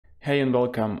Hey and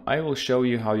welcome. I will show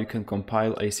you how you can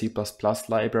compile a C++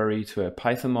 library to a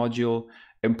Python module,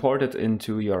 import it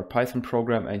into your Python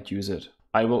program and use it.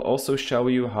 I will also show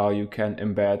you how you can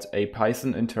embed a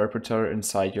Python interpreter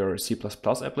inside your C++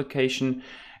 application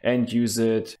and use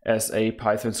it as a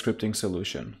Python scripting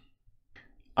solution.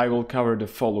 I will cover the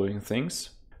following things.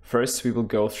 First, we will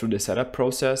go through the setup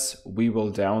process. We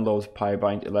will download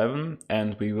pybind11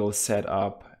 and we will set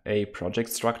up a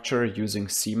project structure using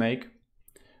CMake.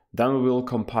 Then we will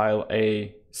compile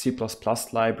a C++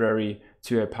 library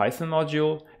to a Python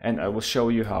module, and I will show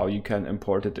you how you can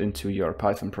import it into your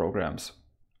Python programs.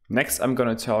 Next, I'm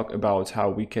going to talk about how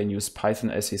we can use Python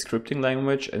as a scripting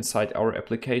language inside our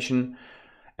application.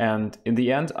 And in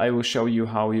the end, I will show you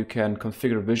how you can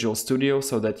configure Visual Studio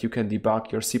so that you can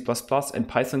debug your C++ and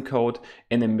Python code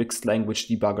in a mixed language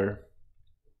debugger.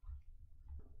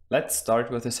 Let's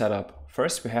start with the setup.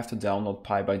 First, we have to download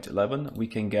pybind11. We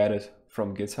can get it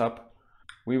from GitHub.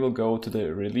 We will go to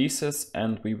the releases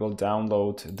and we will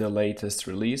download the latest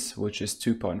release, which is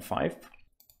 2.5.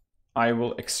 I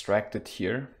will extract it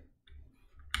here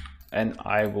and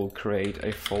I will create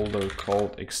a folder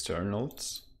called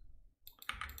externals.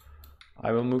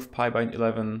 I will move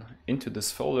pybind11 into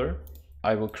this folder.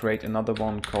 I will create another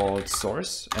one called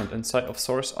source, and inside of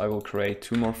source I will create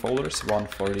two more folders, one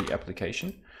for the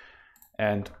application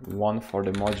and one for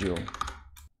the module.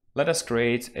 Let us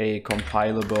create a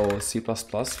compilable C++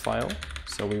 file.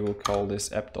 So we will call this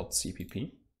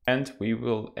app.cpp and we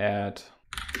will add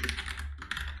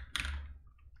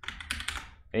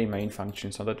a main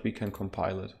function so that we can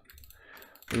compile it.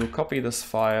 We will copy this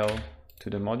file to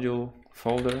the module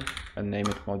folder and name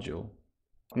it module.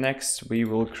 Next, we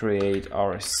will create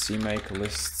our CMake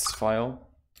lists file.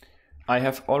 I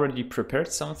have already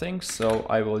prepared something, so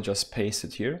I will just paste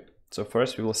it here. So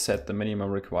first we will set the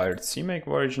minimum required CMake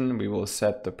version, we will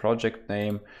set the project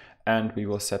name, and we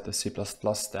will set the C++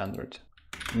 standard.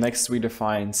 Next we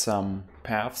define some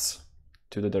paths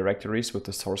to the directories with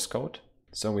the source code.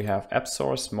 So we have app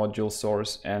source, module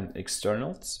source, and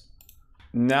externals.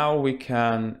 Now we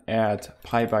can add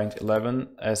pybind11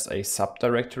 as a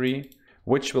subdirectory,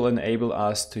 which will enable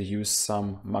us to use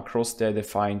some macros they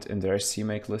defined in their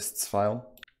CMake lists file.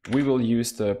 We will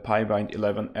use the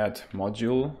pybind11 add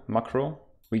module macro.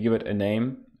 We give it a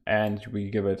name and we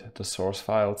give it the source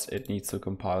files it needs to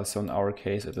compile. So in our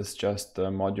case, it is just the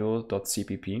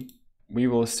module.cpp. We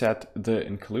will set the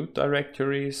include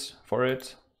directories for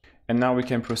it. And now we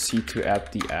can proceed to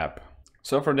add the app.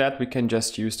 So for that, we can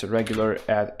just use the regular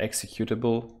add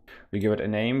executable. We give it a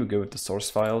name, we give it the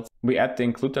source files. We add the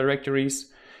include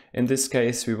directories. In this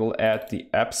case, we will add the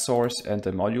app source and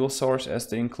the module source as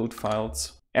the include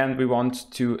files. And we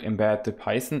want to embed the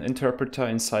Python interpreter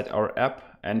inside our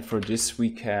app. And for this, we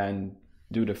can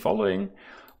do the following.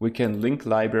 We can link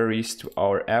libraries to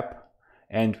our app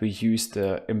and we use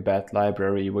the embed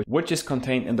library, which is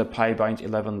contained in the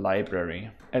pybind11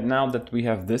 library. And now that we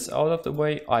have this out of the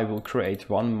way, I will create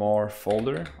one more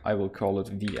folder. I will call it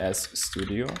VS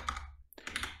Studio.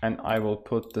 And I will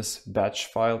put this batch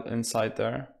file inside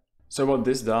there. So what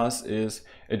this does is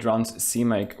it runs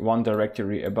CMake one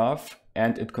directory above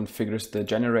and it configures the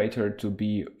generator to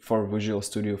be for Visual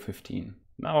Studio 15.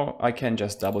 Now I can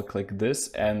just double click this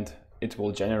and it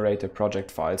will generate the project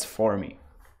files for me.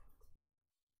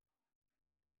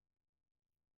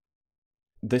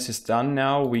 This is done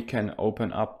now. We can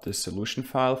open up the solution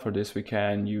file. For this we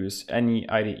can use any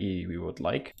IDE we would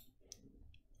like.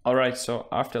 Alright, so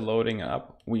after loading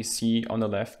up, we see on the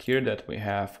left here that we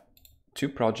have two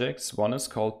projects. One is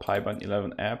called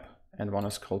pybind11 app and one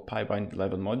is called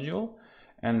pybind11 module.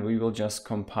 And we will just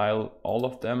compile all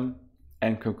of them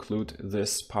and conclude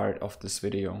this part of this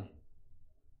video.